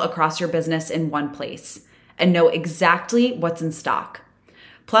sale across your business in one place and know exactly what's in stock.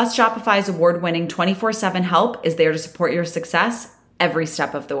 Plus, Shopify's award-winning 24/7 help is there to support your success every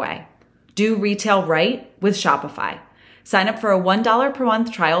step of the way. Do retail right with Shopify. Sign up for a $1 per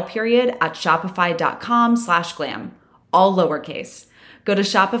month trial period at shopify.com/glam, all lowercase. Go to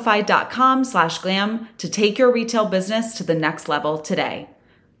shopify.com/glam to take your retail business to the next level today.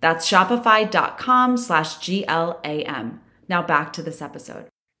 That's shopify.com/GLAM. Now back to this episode.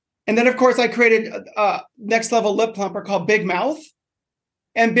 And then, of course, I created a next level lip plumper called Big Mouth.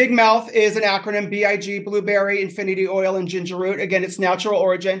 And Big Mouth is an acronym: BIG, blueberry, infinity oil, and ginger root. Again, it's natural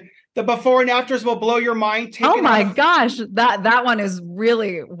origin. The before and afters will blow your mind. Oh my gosh. That one is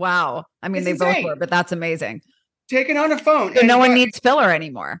really, wow. I mean, they both were, but that's amazing. Taken on a phone. So no one needs filler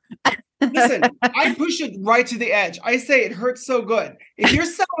anymore. Listen, I push it right to the edge. I say it hurts so good. If you're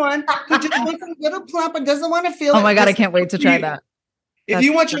someone who just wants a little plump and doesn't want to feel it. Oh my God, I can't wait to try that. If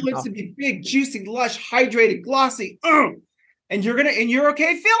you want your lips to be big, juicy, lush, hydrated, glossy, and you're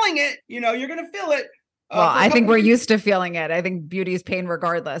okay feeling it, you're gonna feel it. Well, I think we're used to feeling it. I think beauty is pain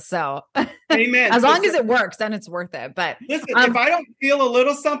regardless. So amen. as long as it works, then it's worth it. But listen, if I don't feel a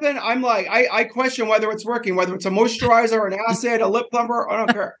little something, I'm like, I question whether it's working, whether it's a moisturizer, an acid, a lip plumper. I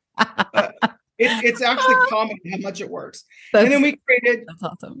don't care. It's actually common how much it works. And then we created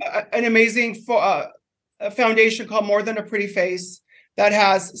awesome. An amazing a foundation called More Than a Pretty Face that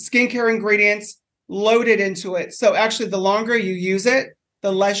has skincare ingredients loaded into it. So actually, the longer you use it,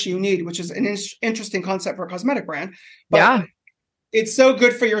 the less you need, which is an interesting concept for a cosmetic brand. But it's so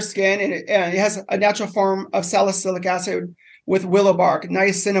good for your skin, and it has a natural form of salicylic acid with willow bark,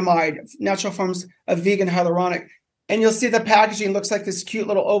 niacinamide, natural forms of vegan hyaluronic. And you'll see the packaging looks like this cute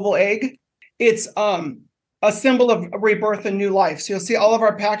little oval egg. It's a symbol of rebirth and new life. So you'll see all of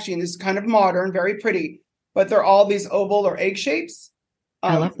our packaging is kind of modern, very pretty, but they're all these oval or egg shapes.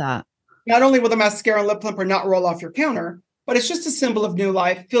 I love that. Not only will the mascara and lip plumper not roll off your counter, but it's just a symbol of new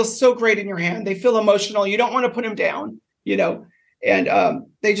life. Feels so great in your hand. They feel emotional. You don't want to put them down, and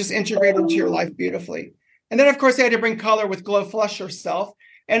they just integrate into your life beautifully. And then, of course, I had to bring color with Glow Flush Yourself.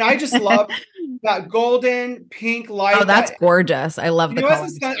 And I just love that golden pink light. Oh, that's gorgeous. I love the color.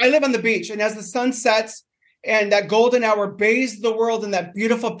 I live on the beach, and as the sun sets and that golden hour bathes the world in that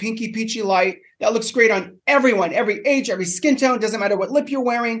beautiful pinky peachy light, that looks great on everyone, every age, every skin tone. Doesn't matter what lip you're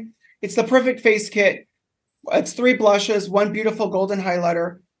wearing. It's the perfect face kit. It's 3 blushes, 1 beautiful golden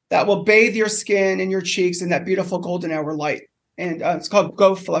highlighter that will bathe your skin and your cheeks in that beautiful golden hour light. And it's called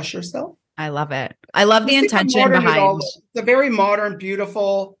Go Flush Yourself. I love it. I love the intention behind. It's a very modern,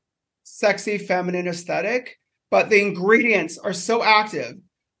 beautiful, sexy, feminine aesthetic, but the ingredients are so active.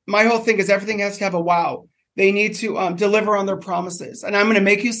 My whole thing is everything has to have a wow. They need to deliver on their promises. And I'm going to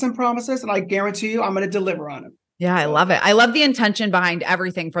make you some promises, and I guarantee you I'm going to deliver on them. Yeah, I love it. I love the intention behind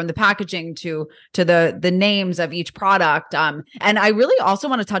everything from the packaging to the names of each product. And I really also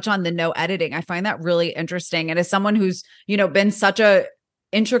want to touch on the no editing. I find that really interesting. And as someone who's, been such a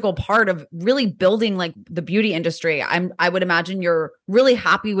integral part of really building like the beauty industry, I would imagine you're really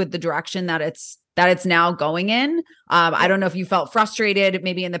happy with the direction that it's now going in. I don't know if you felt frustrated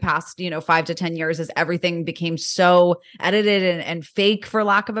maybe in the past, 5 to 10 years as everything became so edited and fake, for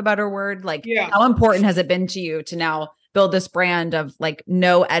lack of a better word. Like, how important has it been to you to now build this brand of like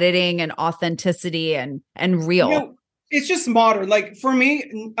no editing and authenticity and real? It's just modern. Like for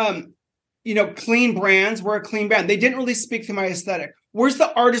me, clean brands were a clean brand. They didn't really speak to my aesthetic. Where's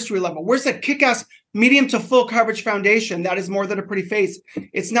the artistry level? Where's the kick-ass medium to full coverage foundation that is More Than a Pretty Face?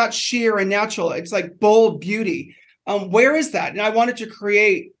 It's not sheer and natural. It's like bold beauty. Where is that? And I wanted to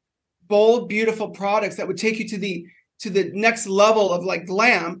create bold, beautiful products that would take you to the next level of like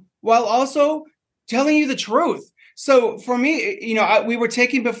glam, while also telling you the truth. So for me, we were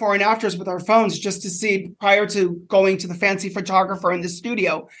taking before and afters with our phones just to see prior to going to the fancy photographer in the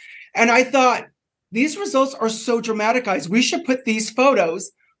studio. And I thought, these results are so dramatic, guys. We should put these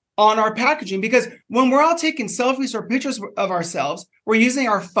photos on our packaging, because when we're all taking selfies or pictures of ourselves, we're using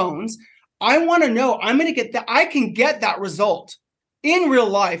our phones. I want to know I can get that result in real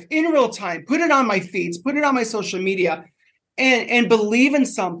life, in real time, put it on my feeds, put it on my social media, and believe in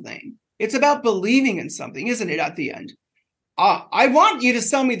something. It's about believing in something, isn't it? At the end, I want you to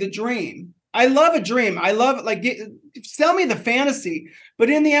sell me the dream. I love a dream. I love sell me the fantasy. But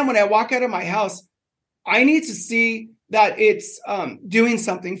in the end, when I walk out of my house, I need to see that it's doing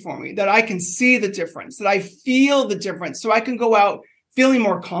something for me, that I can see the difference, that I feel the difference, so I can go out feeling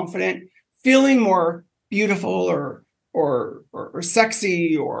more confident, feeling more beautiful or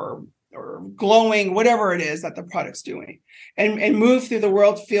sexy or glowing, whatever it is that the product's doing, and move through the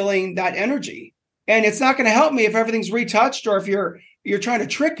world feeling that energy. And it's not going to help me if everything's retouched or if you're trying to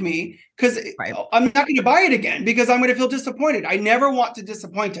trick me, because I'm not going to buy it again, because I'm going to feel disappointed. I never want to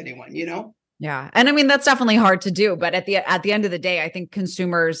disappoint anyone, Yeah. And I mean, that's definitely hard to do. But at the end of the day, I think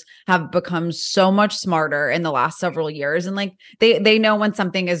consumers have become so much smarter in the last several years. And like, they know when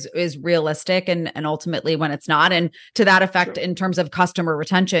something is realistic and ultimately when it's not. And to that effect, in terms of customer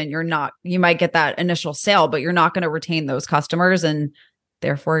retention, you might get that initial sale, but you're not going to retain those customers. And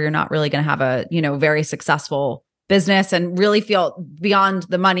therefore you're not really going to have a, very successful business and really feel beyond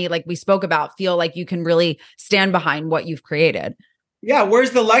the money, like we spoke about, feel like you can really stand behind what you've created. Yeah, where's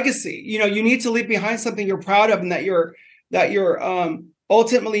the legacy? You need to leave behind something you're proud of, and that you're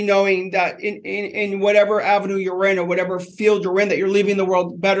ultimately knowing that in whatever avenue you're in or whatever field you're in, that you're leaving the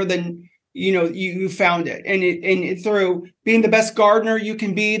world better than you found it. And through being the best gardener you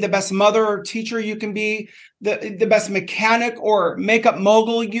can be, the best mother or teacher you can be, the best mechanic or makeup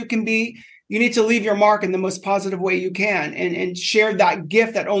mogul you can be, you need to leave your mark in the most positive way you can, and share that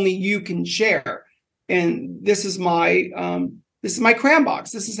gift that only you can share. And this is my cram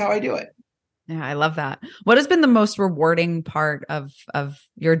box. This is how I do it. Yeah, I love that. What has been the most rewarding part of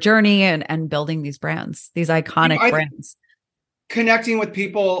your journey and building these brands, these iconic brands? Connecting with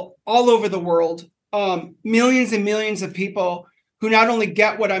people all over the world, millions and millions of people who not only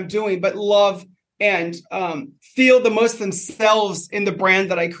get what I'm doing, but love and feel the most themselves in the brand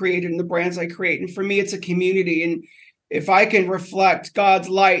that I created and the brands I create. And for me, it's a community. And if I can reflect God's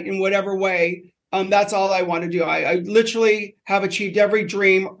light in whatever way, that's all I want to do. I literally have achieved every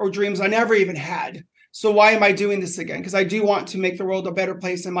dream or dreams I never even had. So why am I doing this again? Because I do want to make the world a better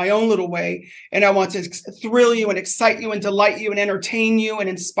place in my own little way. And I want to thrill you and excite you and delight you and entertain you and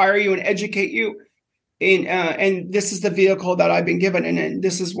inspire you and educate you. And this is the vehicle that I've been given. And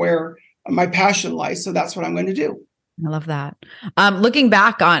this is where my passion lies. So that's what I'm going to do. I love that. Looking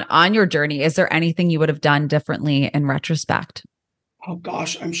back on your journey, is there anything you would have done differently in retrospect? Oh,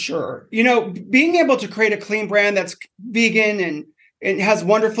 gosh, I'm sure. Being able to create a clean brand that's vegan and has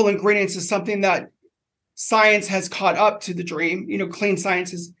wonderful ingredients is something that science has caught up to the dream. Clean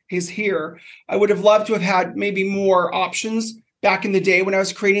science is here. I would have loved to have had maybe more options back in the day when I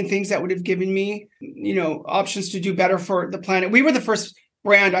was creating things that would have given me, options to do better for the planet. We were the first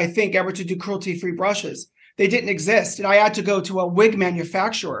brand, I think, ever to do cruelty-free brushes. They didn't exist. And I had to go to a wig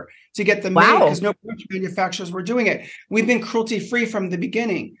manufacturer to get them made because no brush manufacturers were doing it. We've been cruelty-free from the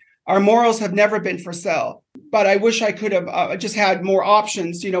beginning. Our morals have never been for sale. But I wish I could have just had more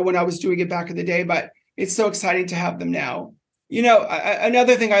options, when I was doing it back in the day. But it's so exciting to have them now.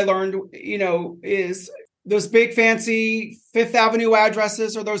 Another thing I learned, is those big fancy Fifth Avenue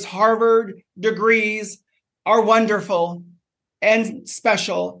addresses or those Harvard degrees are wonderful and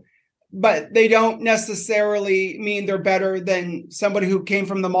special, but they don't necessarily mean they're better than somebody who came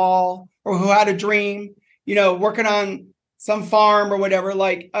from the mall or who had a dream, working on some farm or whatever.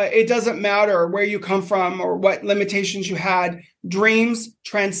 It doesn't matter where you come from or what limitations you had. Dreams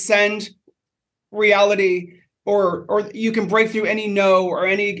transcend reality, or you can break through any no or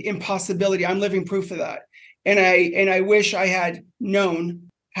any impossibility. I'm living proof of that. And I wish I had known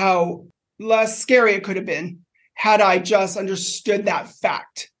how less scary it could have been had I just understood that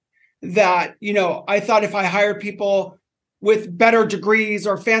fact that, I thought if I hired people with better degrees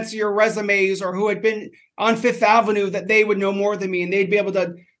or fancier resumes or who had been on Fifth Avenue, that they would know more than me and they'd be able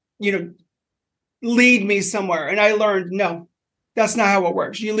to, lead me somewhere. And I learned, no, that's not how it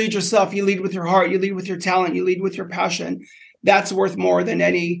works. You lead yourself. You lead with your heart. You lead with your talent. You lead with your passion. That's worth more than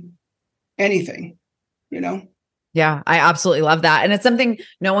anything, Yeah, I absolutely love that. And it's something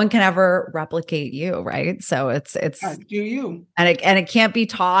no one can ever replicate you, right? So it's do you. And it can't be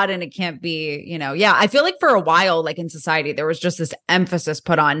taught and it can't be, I feel like for a while, like in society, there was just this emphasis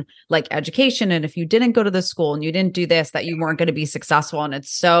put on like education. And if you didn't go to the school and you didn't do this, that you weren't going to be successful. And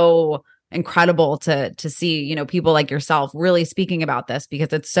it's so incredible to see, people like yourself really speaking about this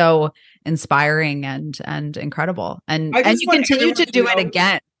because it's so inspiring and incredible. And you continue to do it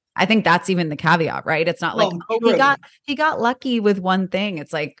again. I think that's even the caveat, right? It's not like he got lucky with one thing.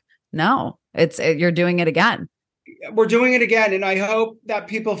 It's like, no, you're doing it again. We're doing it again. And I hope that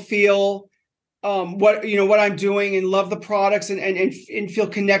people feel what I'm doing and love the products and feel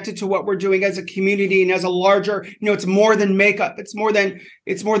connected to what we're doing as a community and as a larger, it's more than makeup. It's more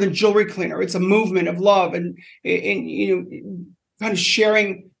than jewelry cleaner. It's a movement of love and kind of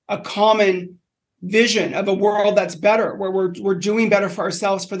sharing a common vision of a world that's better, where we're doing better for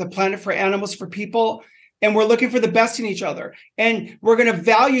ourselves, for the planet, for animals, for people. And we're looking for the best in each other. And we're going to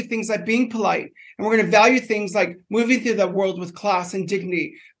value things like being polite. And we're going to value things like moving through the world with class and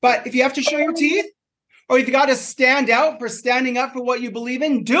dignity. But if you have to show your teeth, or if you got to stand out for standing up for what you believe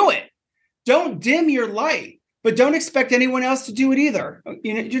in, do it. Don't dim your light, but don't expect anyone else to do it either.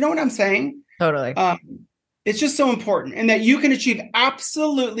 You know what I'm saying? Totally. It's just so important. And that you can achieve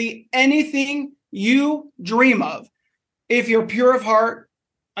absolutely anything you dream of. If you're pure of heart,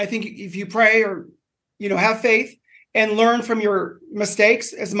 I think if you pray or have faith and learn from your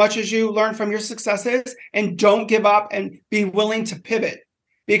mistakes as much as you learn from your successes, and don't give up and be willing to pivot,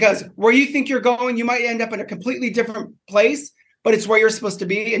 because where you think you're going, you might end up in a completely different place, but it's where you're supposed to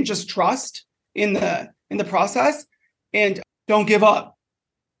be, and just trust in the process and don't give up.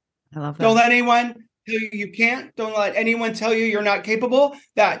 I love that. Don't let anyone tell you you can't. Don't let anyone tell you you're not capable,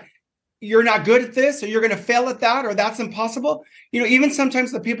 that you're not good at this, or you're going to fail at that, or that's impossible. Even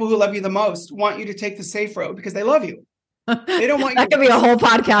sometimes the people who love you the most want you to take the safe road because they love you. They don't want you. That could be a whole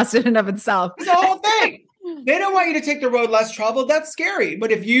podcast in and of itself. It's a whole thing. They don't want you to take the road less traveled. That's scary.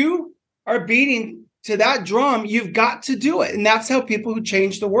 But if you are beating to that drum, you've got to do it. And that's how people who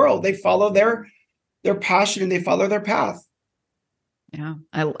change the world, they follow their passion and they follow their path. Yeah,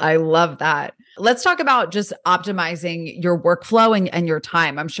 I love that. Let's talk about just optimizing your workflow and your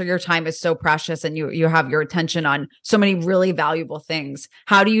time. I'm sure your time is so precious and you have your attention on so many really valuable things.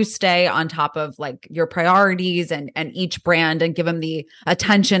 How do you stay on top of like your priorities and each brand and give them the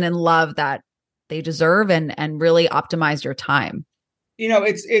attention and love that they deserve and really optimize your time?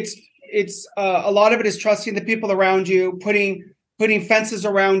 It's a lot of it is trusting the people around you, putting fences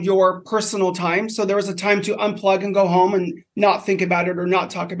around your personal time. So there was a time to unplug and go home and not think about it or not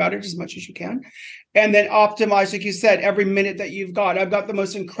talk about it as much as you can. And then optimize, like you said, every minute that you've got. I've got the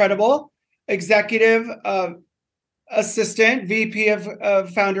most incredible executive assistant, VP of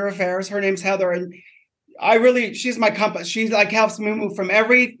founder affairs. Her name's Heather. And she's my compass. She like helps me move from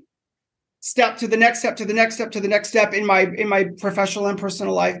every step to the next step to the next step to the next step in my professional and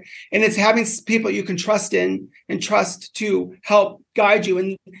personal life. And it's having people you can trust in and trust to help guide you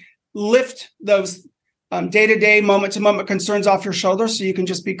and lift those day-to-day, moment-to-moment concerns off your shoulders so you can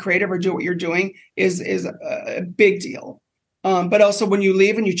just be creative or do what you're doing is a big deal. But also when you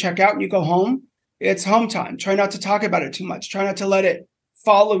leave and you check out and you go home, it's home time. Try not to talk about it too much. Try not to let it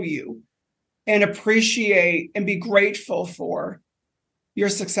follow you, and appreciate and be grateful for your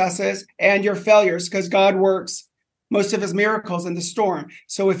successes and your failures, because God works most of his miracles in the storm.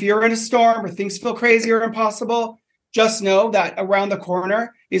 So if you're in a storm or things feel crazy or impossible, just know that around the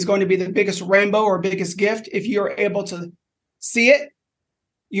corner is going to be the biggest rainbow or biggest gift. If you're able to see it,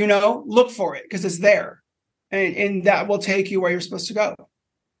 look for it because it's there, and that will take you where you're supposed to go.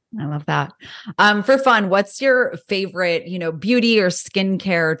 I love that. For fun, what's your favorite, beauty or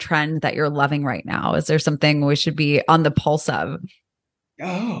skincare trend that you're loving right now? Is there something we should be on the pulse of?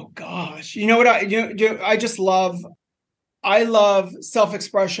 Oh gosh. You know what I just love? I love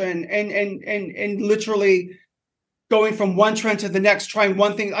self-expression and literally going from one trend to the next, trying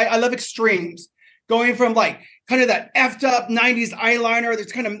one thing. I love extremes, going from like kind of that effed up 90s eyeliner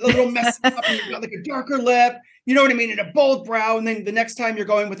that's kind of a little messed up and you've got like a darker lip, you know what I mean? And a bold brow. And then the next time you're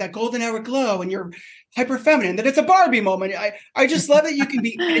going with that golden hour glow and you're hyper feminine, that it's a Barbie moment. I just love that you can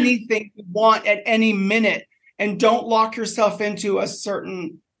be anything you want at any minute. And don't lock yourself into a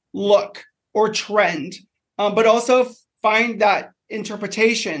certain look or trend, but also find that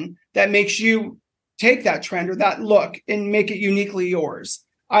interpretation that makes you take that trend or that look and make it uniquely yours.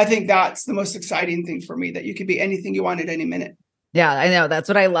 I think that's the most exciting thing for me, that you could be anything you want at any minute. Yeah, I know. That's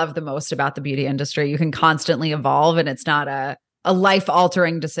what I love the most about the beauty industry. You can constantly evolve, and it's not a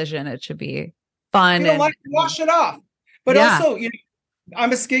life-altering decision. It should be fun. You don't like to wash it off. But also,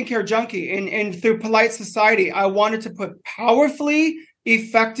 I'm a skincare junkie, and through polite society, I wanted to put powerfully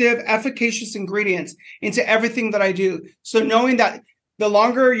effective, efficacious ingredients into everything that I do. So knowing that the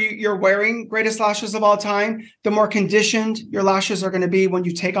longer you're wearing greatest lashes of all time, the more conditioned your lashes are going to be when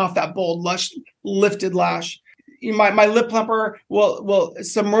you take off that bold, lush, lifted lash. My lip plumper will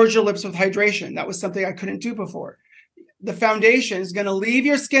submerge your lips with hydration. That was something I couldn't do before. The foundation is going to leave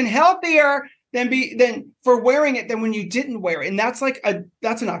your skin healthier than for wearing it than when you didn't wear it. And that's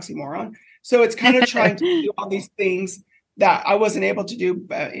that's an oxymoron. So it's kind of trying to do all these things that I wasn't able to do,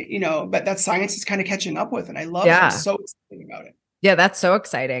 but that science is kind of catching up with. And I love it. I'm so excited about it. Yeah, that's so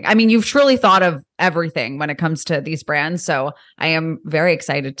exciting. I mean, you've truly thought of everything when it comes to these brands. So I am very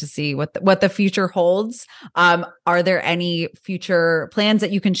excited to see what the future holds. Are there any future plans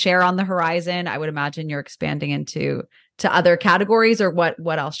that you can share on the horizon? I would imagine you're expanding into other categories, or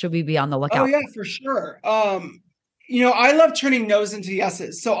what else should we be on the lookout? Oh yeah, for sure. I love turning no's into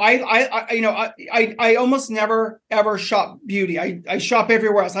yeses. So I almost never ever shop beauty. I shop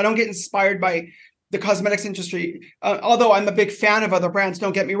everywhere else. I don't get inspired by the cosmetics industry, although I'm a big fan of other brands,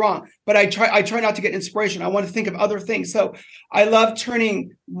 don't get me wrong, but I try not to get inspiration. I want to think of other things. So I love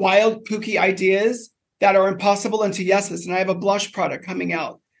turning wild, kooky ideas that are impossible into yeses. And I have a blush product coming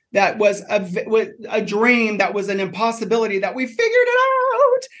out that was a dream, that was an impossibility, that we figured it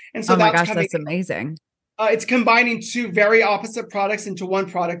out. And so that's amazing. It's combining two very opposite products into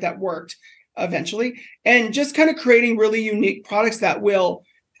one product that worked eventually, and just kind of creating really unique products that will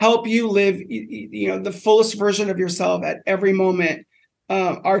help you live, the fullest version of yourself at every moment.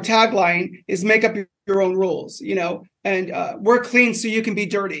 Our tagline is make up your own rules, and we're clean so you can be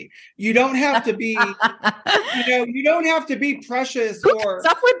dirty. You don't have to be, you don't have to be precious. Who comes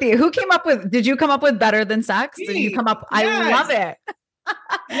up with you? Who came up with, did you come up with better than sex? Did you come up? Yes. I love it.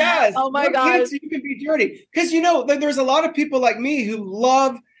 Yes. Oh my God. So you can be dirty. Because, there's a lot of people like me who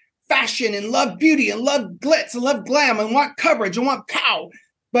love fashion and love beauty and love glitz and love glam and want coverage and want pow.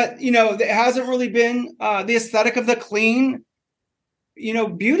 But, it hasn't really been the aesthetic of the clean,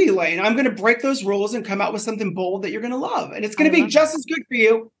 beauty lane. I'm going to break those rules and come out with something bold that you're going to love. And it's going to be just as good for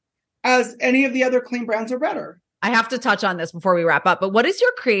you as any of the other clean brands, or better. I have to touch on this before we wrap up, but what is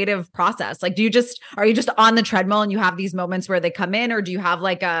your creative process? Like, are you just on the treadmill and you have these moments where they come in, or do you have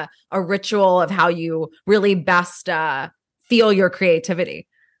like a ritual of how you really best feel your creativity?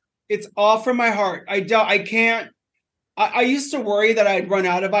 It's all from my heart. I used to worry that I'd run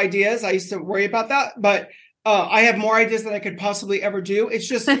out of ideas. I used to worry about that, but I have more ideas than I could possibly ever do. It's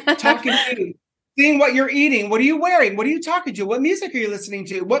just talking to you, seeing what you're eating. What are you wearing? What are you talking to? What music are you listening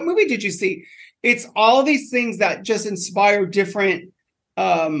to? What movie did you see? It's all these things that just inspire different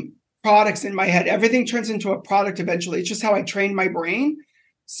products in my head. Everything turns into a product eventually. It's just how I train my brain.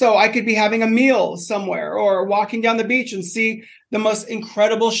 So I could be having a meal somewhere or walking down the beach and see the most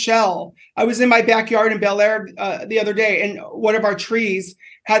incredible shell. I was in my backyard in Bel Air the other day, and one of our trees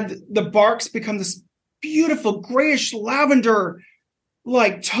had the barks become this beautiful grayish lavender,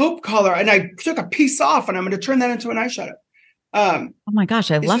 like taupe color. And I took a piece off, and I'm going to turn that into an eyeshadow. Oh my gosh,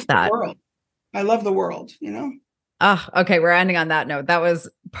 I love that. I love the world, you know? Oh, okay. We're ending on that note. That was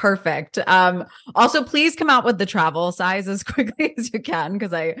perfect. Also, please come out with the travel size as quickly as you can,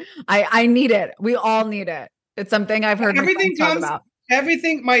 because I need it. We all need it. It's something I've heard everything talk about.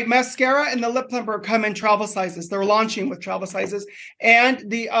 Everything, my mascara and the lip plumper come in travel sizes. They're launching with travel sizes. And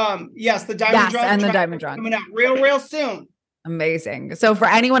the Diamond Drunk. And the Diamond Drunk. Coming out real soon. Amazing. So for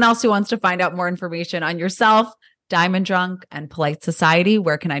anyone else who wants to find out more information on yourself, Diamond Drunk, and Polite Society,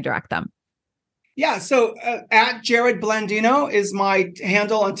 where can I direct them? Yeah, so at Jerrod Blandino is my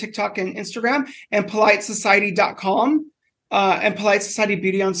handle on TikTok and Instagram, and politesociety.com, and Polite Society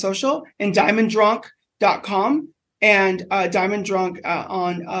Beauty on social, and diamonddrunk.com, and Diamond Drunk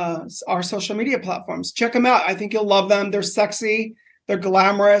on our social media platforms. Check them out. I think you'll love them. They're sexy, they're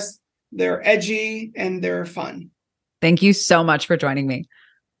glamorous, they're edgy, and they're fun. Thank you so much for joining me.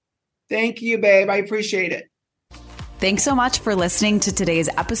 Thank you, babe. I appreciate it. Thanks so much for listening to today's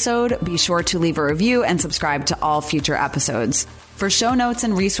episode. Be sure to leave a review and subscribe to all future episodes. For show notes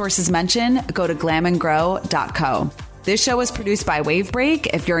and resources mentioned, go to glamandgrow.co. This show is produced by Wavebreak.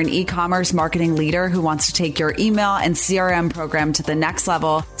 If you're an e-commerce marketing leader who wants to take your email and CRM program to the next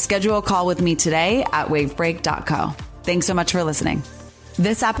level, schedule a call with me today at wavebreak.co. Thanks so much for listening.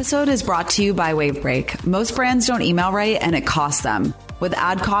 This episode is brought to you by Wavebreak. Most brands don't email right, and it costs them. With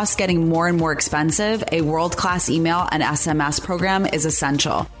ad costs getting more and more expensive, a world-class email and SMS program is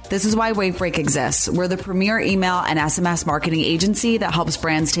essential. This is why Wavebreak exists. We're the premier email and SMS marketing agency that helps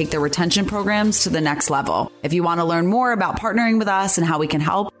brands take their retention programs to the next level. If you want to learn more about partnering with us and how we can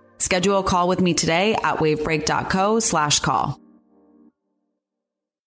help, schedule a call with me today at wavebreak.co/call.